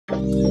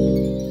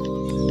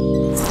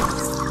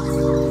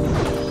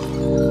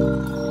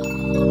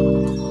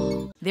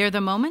They're the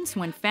moments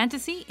when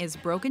fantasy is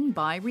broken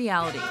by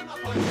reality.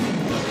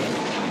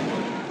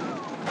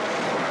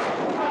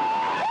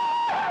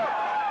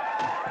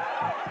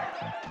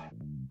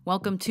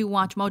 Welcome to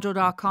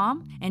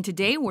WatchMojo.com, and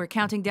today we're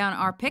counting down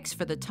our picks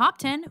for the top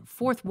 10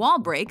 fourth wall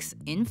breaks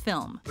in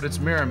film. But it's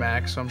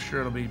Miramax, so I'm sure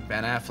it'll be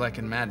Ben Affleck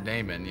and Matt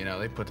Damon. You know,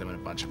 they put them in a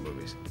bunch of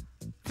movies.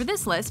 For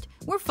this list,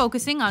 we're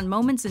focusing on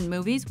moments in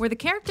movies where the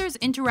characters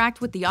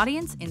interact with the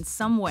audience in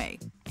some way.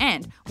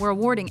 And we're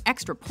awarding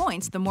extra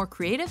points the more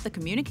creative the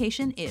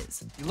communication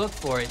is. If you look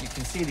for it, you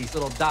can see these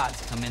little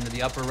dots come into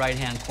the upper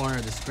right-hand corner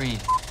of the screen.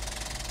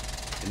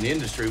 In the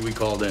industry, we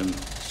call them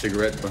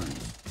cigarette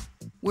burns.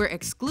 We're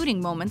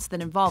excluding moments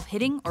that involve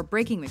hitting or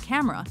breaking the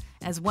camera,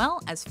 as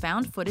well as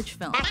found footage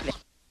film.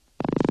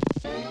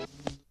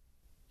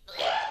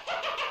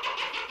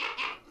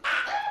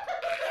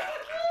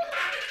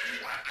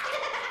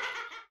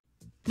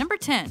 Number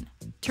 10,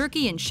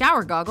 turkey in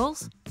shower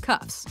goggles,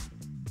 cuffs.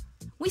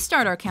 We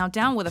start our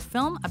countdown with a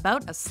film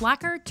about a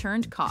slacker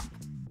turned cop.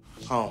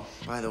 Oh,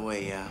 by the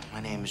way, my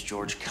name is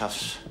George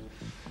Cuffs.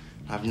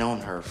 I've known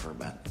her for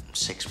about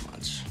 6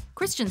 months.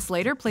 Christian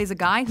Slater plays a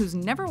guy who's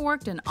never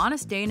worked an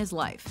honest day in his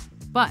life.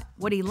 But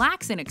what he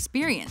lacks in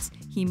experience,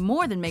 he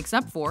more than makes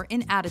up for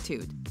in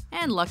attitude.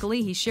 And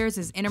luckily, he shares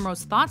his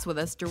innermost thoughts with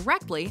us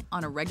directly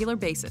on a regular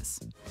basis.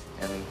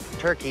 And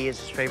turkey is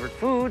his favorite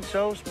food,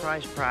 so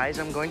surprise, surprise,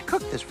 I'm going to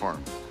cook this for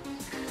him.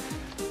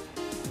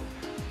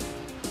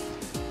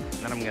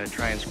 Then I'm going to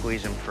try and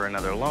squeeze him for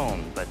another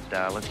loan, but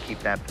let's keep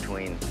that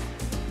between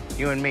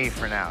you and me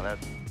for now.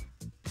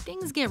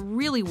 Things get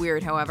really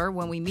weird, however,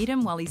 when we meet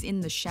him while he's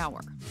in the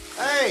shower.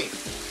 Hey!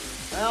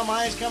 Well,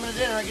 Maya's coming to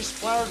dinner. I guess the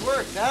flowers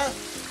worked, huh?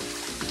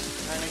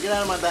 Trying to get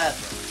out of my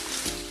bathroom.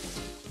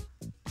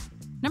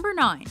 Number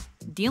 9,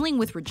 dealing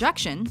with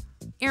rejection,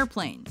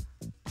 Airplane.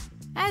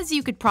 As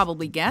you could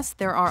probably guess,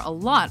 there are a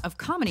lot of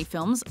comedy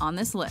films on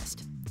this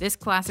list. This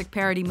classic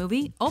parody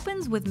movie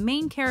opens with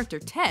main character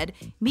Ted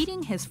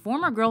meeting his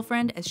former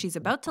girlfriend as she's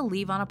about to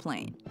leave on a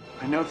plane.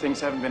 I know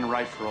things haven't been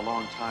right for a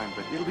long time,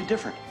 but it'll be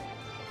different.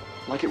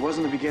 Like it was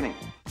in the beginning.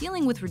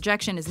 Dealing with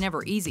rejection is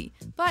never easy,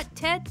 but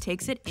Ted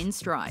takes it in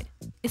stride.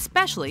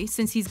 Especially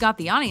since he's got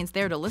the audience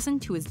there to listen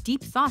to his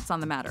deep thoughts on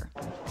the matter.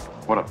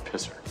 What a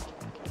pisser.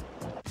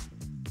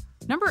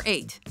 Number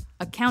 8,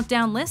 a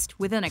countdown list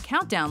within a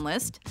countdown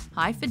list,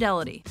 High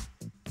Fidelity.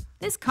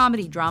 This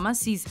comedy drama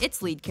sees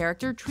its lead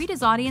character treat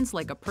his audience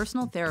like a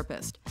personal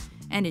therapist.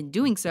 And in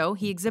doing so,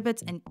 he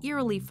exhibits an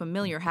eerily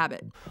familiar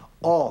habit.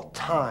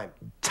 All-time,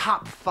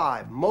 top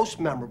 5 most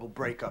memorable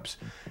breakups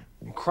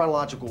in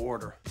chronological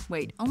order.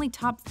 Wait, only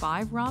top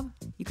 5, Rob?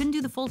 You couldn't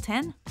do the full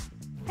 10?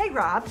 Hey,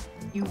 Rob,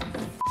 you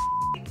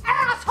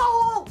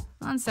asshole!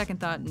 On second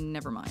thought,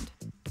 never mind.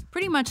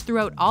 Pretty much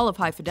throughout all of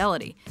High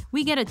Fidelity,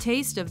 we get a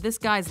taste of this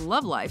guy's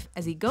love life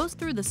as he goes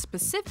through the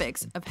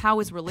specifics of how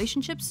his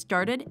relationship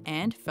started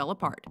and fell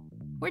apart.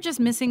 We're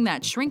just missing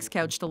that shrink's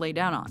couch to lay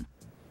down on.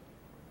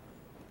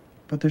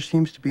 But there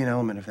seems to be an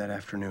element of that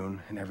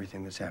afternoon in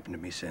everything that's happened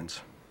to me since.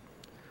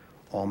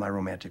 All my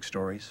romantic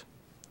stories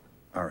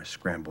are a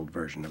scrambled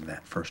version of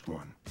that first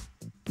one.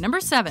 Number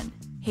 7,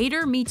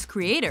 hater meets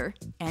creator,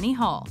 Annie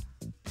Hall.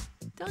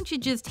 Don't you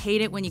just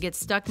hate it when you get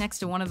stuck next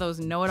to one of those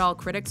know-it-all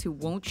critics who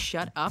won't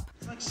shut up?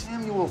 It's like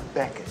Samuel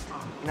Beckett.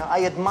 You know,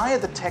 I admire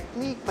the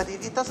technique, but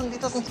it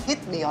doesn't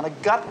hit me on a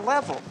gut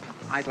level.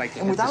 I'd like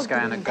to hit this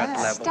guy on a gut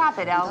level. Stop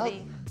it,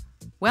 Albie.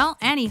 Well,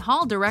 Annie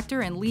Hall director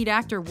and lead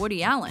actor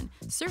Woody Allen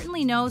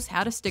certainly knows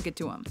how to stick it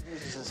to him.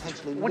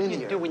 What do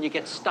you do when you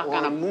get stuck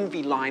on a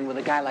movie line with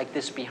a guy like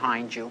this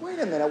behind you? Wait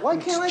a minute, why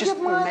can't I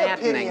give my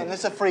opinion? This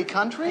is a free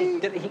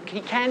country. He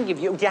can give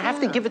you. You have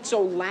to give it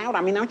so loud.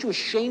 I mean, aren't you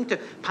ashamed to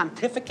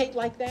pontificate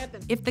like that?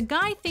 If the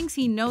guy thinks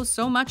he knows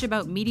so much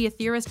about media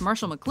theorist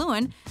Marshall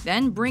McLuhan,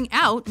 then bring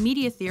out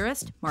media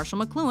theorist Marshall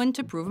McLuhan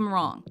to prove him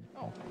wrong.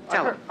 Oh,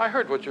 I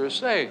heard what you were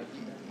saying.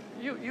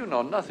 You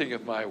know nothing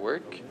of my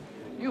work.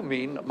 You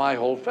mean my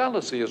whole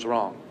fallacy is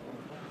wrong.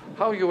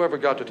 How you ever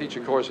got to teach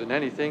a course in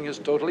anything is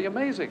totally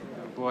amazing.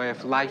 Boy,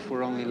 if life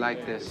were only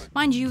like this.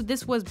 Mind you,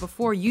 this was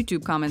before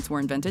YouTube comments were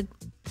invented.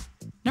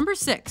 Number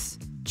 6,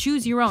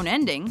 choose your own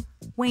ending,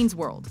 Wayne's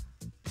World.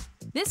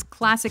 This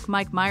classic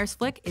Mike Myers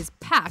flick is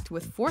packed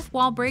with fourth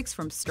wall breaks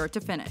from start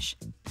to finish.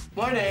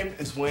 My name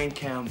is Wayne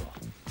Campbell.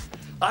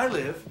 I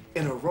live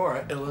in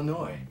Aurora,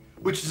 Illinois,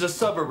 which is a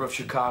suburb of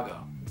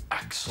Chicago.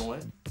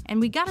 Excellent.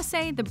 And we gotta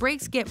say, the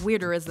breaks get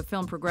weirder as the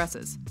film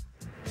progresses.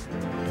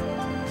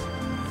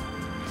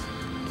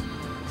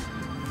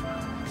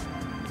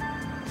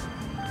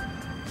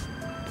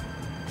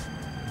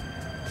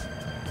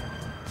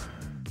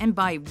 And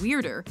by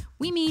weirder,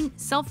 we mean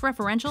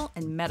self-referential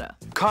and meta.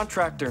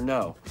 Contractor,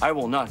 no. I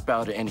will not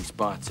bow to any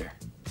sponsor.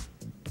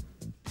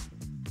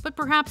 But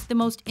perhaps the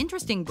most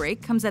interesting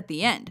break comes at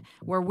the end,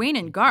 where Wayne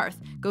and Garth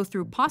go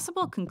through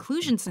possible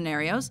conclusion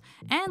scenarios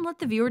and let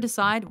the viewer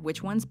decide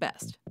which one's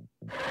best.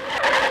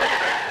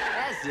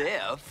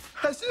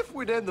 As if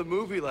we'd end the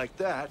movie like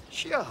that.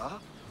 Yeah.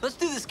 Let's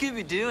do the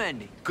Scooby-Doo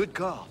ending. Good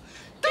call.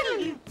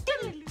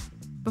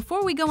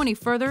 Before we go any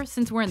further,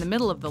 since we're in the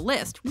middle of the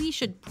list, we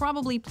should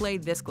probably play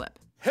this clip.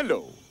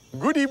 Hello,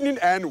 good evening,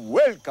 and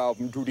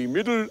welcome to the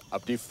middle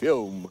of the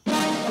film.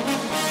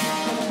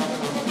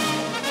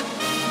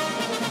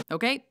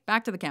 Okay,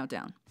 back to the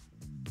countdown.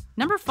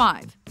 Number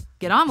 5.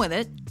 Get on with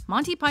it,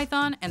 Monty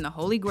Python and the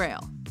Holy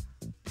Grail.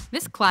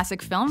 This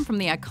classic film from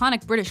the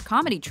iconic British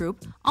comedy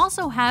troupe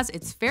also has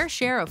its fair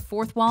share of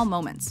fourth wall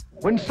moments.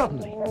 When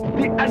suddenly,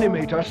 the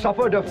animator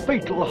suffered a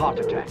fatal heart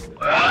attack.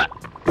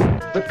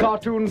 The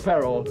cartoon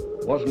peril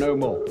was no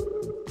more.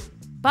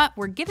 But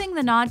we're giving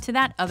the nod to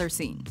that other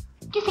scene.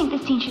 Do you think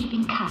this scene should have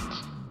been cut?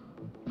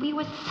 We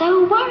were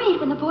so worried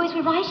when the boys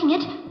were writing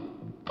it,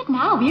 but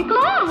now we're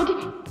glad.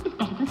 It's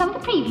better than some of the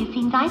previous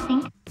scenes, I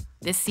think.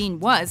 This scene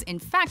was, in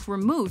fact,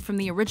 removed from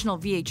the original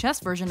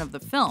VHS version of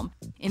the film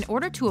in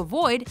order to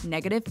avoid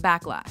negative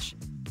backlash.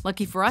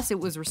 Lucky for us, it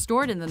was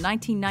restored in the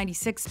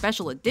 1996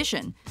 special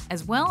edition,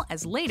 as well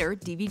as later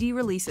DVD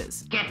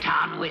releases. Get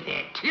on with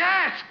it.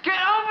 Yes, get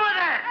on with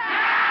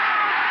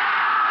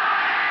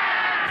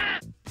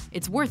it!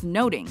 It's worth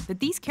noting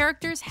that these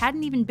characters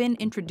hadn't even been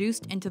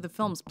introduced into the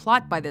film's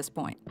plot by this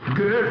point.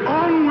 Get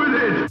on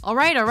with it! All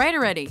right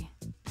already.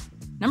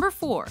 Number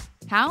 4.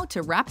 How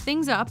to wrap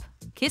things up,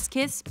 Kiss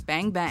Kiss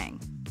Bang Bang.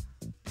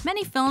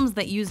 Many films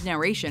that use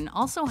narration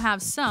also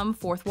have some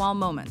fourth wall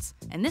moments,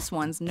 and this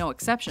one's no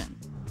exception.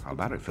 How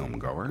about it, film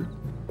goer?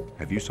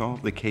 Have you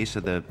solved the case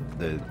of the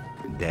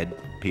dead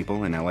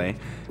people in LA?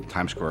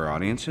 Times Square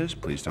audiences,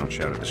 please don't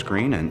shout at the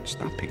screen and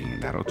stop picking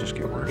it. That'll just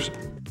get worse.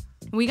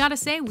 We gotta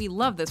say, we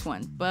love this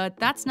one, but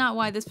that's not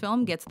why this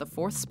film gets the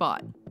 4th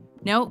spot.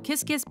 No,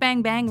 Kiss Kiss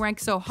Bang Bang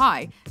ranks so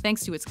high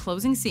thanks to its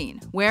closing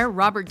scene, where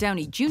Robert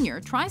Downey Jr.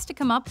 tries to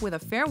come up with a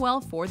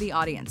farewell for the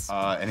audience.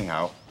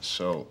 Anyhow,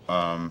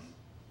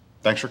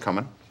 thanks for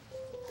coming.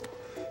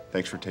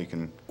 Thanks for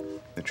taking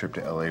the trip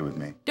to LA with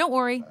me. Don't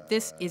worry,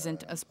 this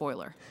isn't a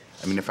spoiler.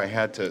 I mean, if I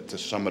had to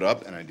sum it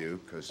up, and I do,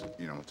 because,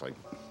 it's like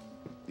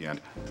the end,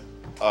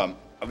 I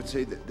would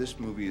say that this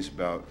movie is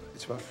about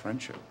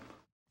friendship.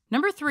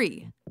 Number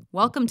 3.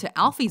 Welcome to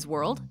Alfie's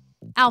World,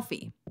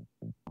 Alfie.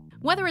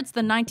 Whether it's the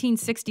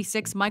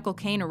 1966 Michael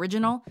Caine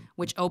original,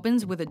 which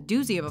opens with a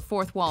doozy of a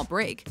fourth wall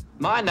break.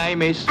 My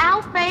name is...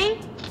 Alfie!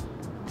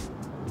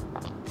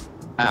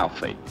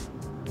 Alfie.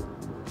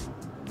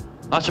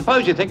 I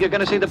suppose you think you're going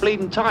to see the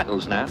bleeding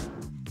titles now?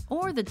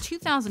 Or the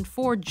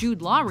 2004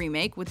 Jude Law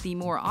remake with the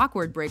more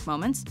awkward break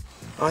moments.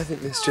 I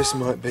think this just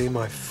might be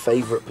my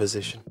favorite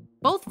position.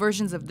 Both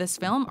versions of this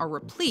film are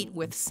replete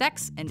with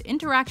sex and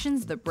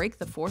interactions that break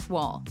the fourth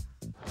wall.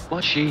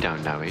 What she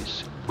don't know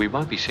is we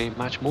won't be seeing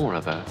much more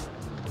of her.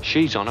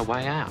 She's on her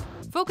way out.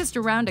 Focused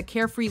around a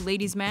carefree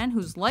ladies' man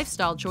whose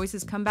lifestyle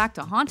choices come back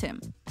to haunt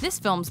him, this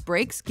film's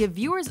breaks give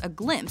viewers a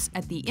glimpse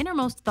at the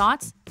innermost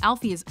thoughts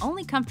Alfie is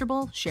only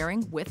comfortable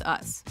sharing with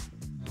us.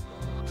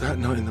 That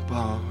night in the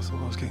bar, I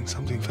thought I was getting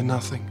something for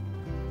nothing.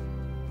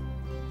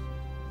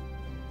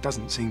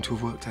 Doesn't seem to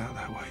have worked out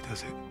that way,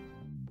 does it?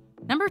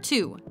 Number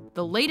 2,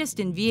 the latest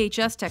in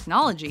VHS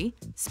technology,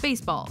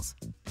 Spaceballs.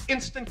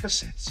 Instant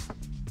cassettes.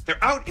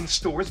 They're out in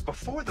stores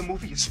before the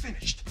movie is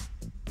finished.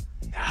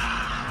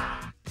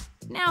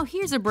 Now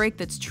here's a break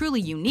that's truly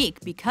unique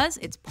because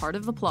it's part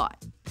of the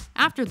plot.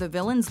 After the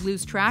villains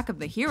lose track of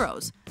the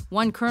heroes,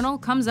 one colonel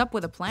comes up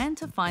with a plan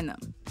to find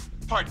them.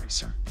 Pardon me,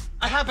 sir.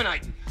 I have an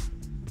idea.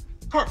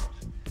 Corporal,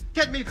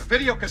 get me the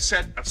video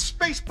cassette of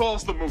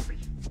Spaceballs the movie.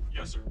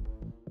 Yes, sir.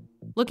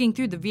 Looking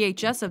through the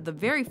VHS of the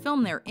very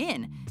film they're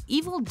in,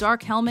 evil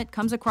Dark Helmet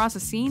comes across a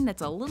scene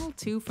that's a little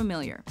too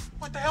familiar.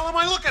 What the hell am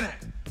I looking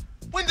at?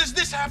 When does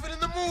this happen in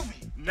the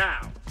movie?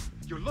 Now.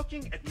 You're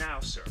looking at now,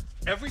 sir.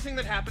 Everything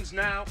that happens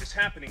now is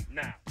happening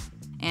now.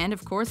 And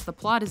of course, the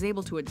plot is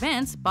able to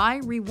advance by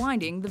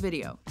rewinding the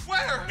video.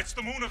 Where? It's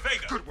the moon of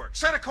Vega. Good work.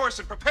 Set a course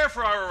and prepare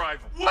for our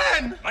arrival.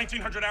 When?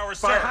 1900 hours,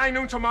 sir. By high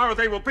noon tomorrow,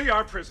 they will be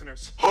our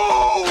prisoners.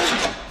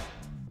 Oh!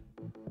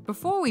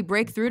 Before we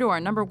break through to our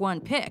number 1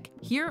 pick,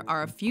 here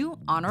are a few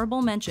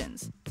honorable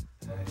mentions.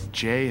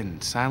 Jay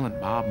and Silent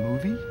Bob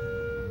movie?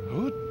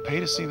 Who would pay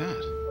to see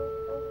that?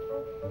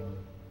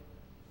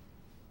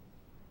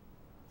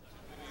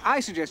 I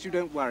suggest you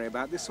don't worry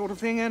about this sort of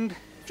thing and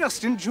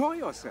just enjoy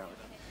yourself.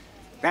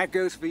 That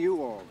goes for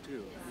you all,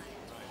 too.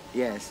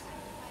 Yes.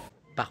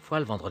 Parfois,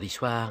 le vendredi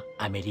soir,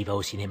 Amélie va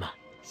au cinéma.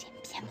 J'aime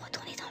bien me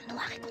retourner dans le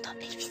noir et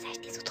contempler le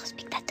visage des autres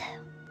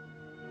spectateurs.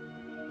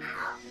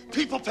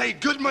 People paid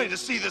good money to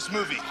see this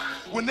movie.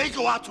 When they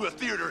go out to a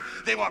theater,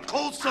 they want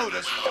cold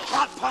sodas,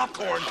 hot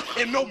popcorn,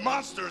 and no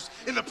monsters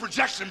in the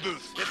projection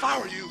booth. If I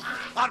were you,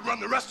 I'd run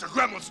the rest of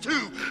Gremlins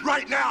 2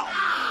 right now.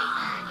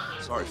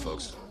 Sorry,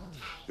 folks.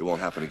 It won't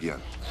happen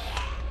again.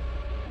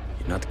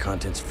 You're not the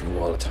contents of your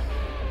wallet.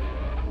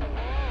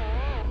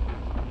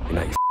 You're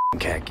not your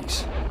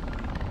khakis.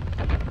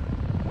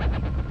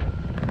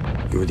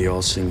 You're the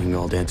all-singing,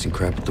 all-dancing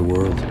crap of the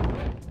world.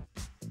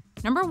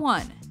 Number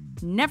 1.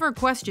 Never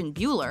question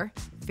Bueller,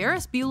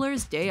 Ferris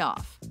Bueller's Day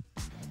Off.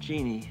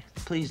 Jeannie,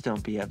 please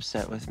don't be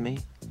upset with me.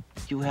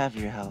 You have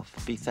your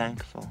health. Be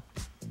thankful.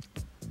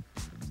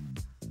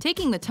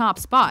 Taking the top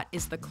spot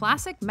is the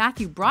classic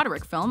Matthew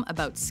Broderick film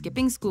about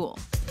skipping school.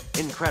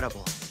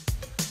 Incredible.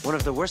 One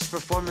of the worst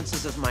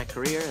performances of my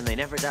career, and they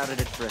never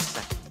doubted it for a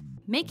second.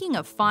 Making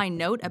a fine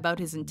note about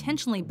his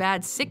intentionally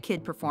bad sick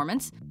kid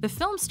performance, the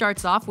film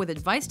starts off with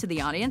advice to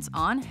the audience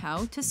on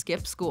how to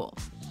skip school.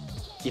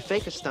 You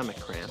fake a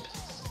stomach cramp,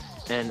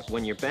 and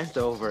when you're bent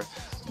over,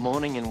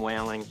 moaning and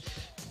wailing,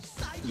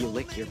 you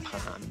lick your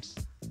palms.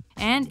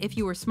 And if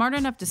you were smart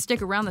enough to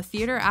stick around the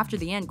theater after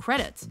the end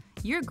credits,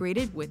 you're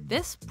greeted with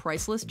this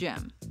priceless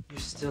gem. You're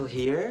still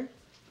here?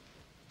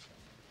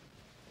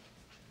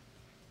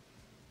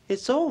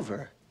 It's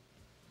over.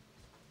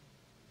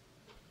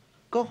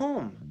 Go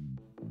home.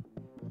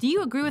 Do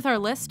you agree with our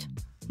list?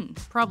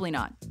 Probably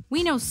not.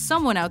 We know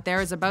someone out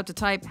there is about to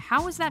type,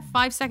 "How is that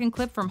 5-second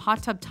clip from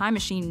Hot Tub Time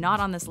Machine not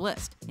on this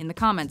list?" in the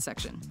comments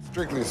section.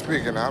 Strictly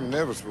speaking, I'm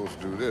never supposed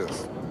to do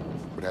this.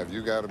 But have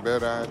you got a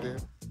better idea?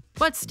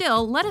 But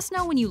still, let us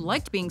know when you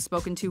liked being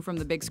spoken to from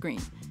the big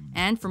screen.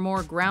 And for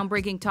more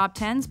groundbreaking top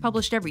 10s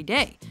published every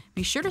day,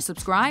 be sure to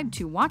subscribe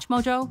to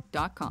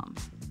WatchMojo.com.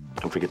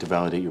 Don't forget to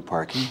validate your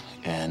parking.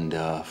 And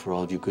for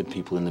all of you good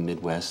people in the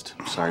Midwest,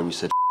 sorry we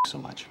said so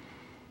much.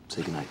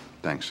 Say goodnight.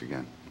 Thanks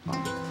again.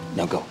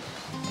 Now go.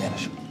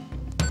 Vanish.